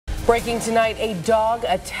Breaking tonight, a dog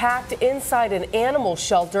attacked inside an animal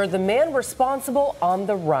shelter. The man responsible on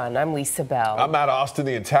the run. I'm Lisa Bell. I'm Matt Austin.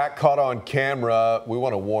 The attack caught on camera. We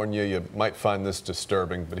want to warn you, you might find this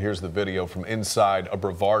disturbing, but here's the video from inside a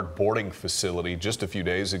Brevard boarding facility just a few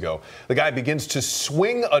days ago. The guy begins to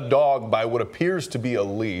swing a dog by what appears to be a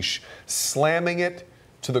leash, slamming it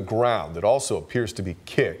to the ground. It also appears to be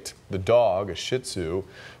kicked. The dog, a Shih Tzu,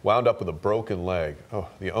 wound up with a broken leg. Oh,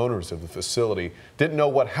 the owners of the facility didn't know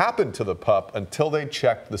what happened to the pup until they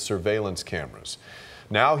checked the surveillance cameras.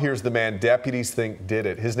 Now here's the man deputies think did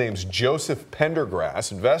it. His name's Joseph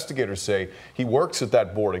Pendergrass. Investigators say he works at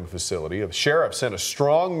that boarding facility. A sheriff sent a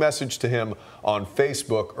strong message to him on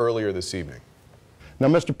Facebook earlier this evening. Now,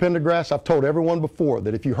 Mr. Pendergrass, I've told everyone before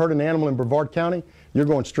that if you hurt an animal in Brevard County, you're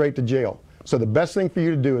going straight to jail. So the best thing for you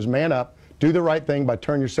to do is man up, do the right thing by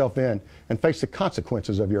turning yourself in, and face the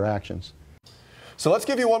consequences of your actions. So let's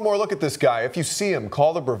give you one more look at this guy. If you see him,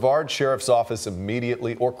 call the Brevard Sheriff's Office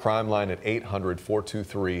immediately or crime line at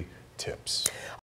 800-423-TIPS.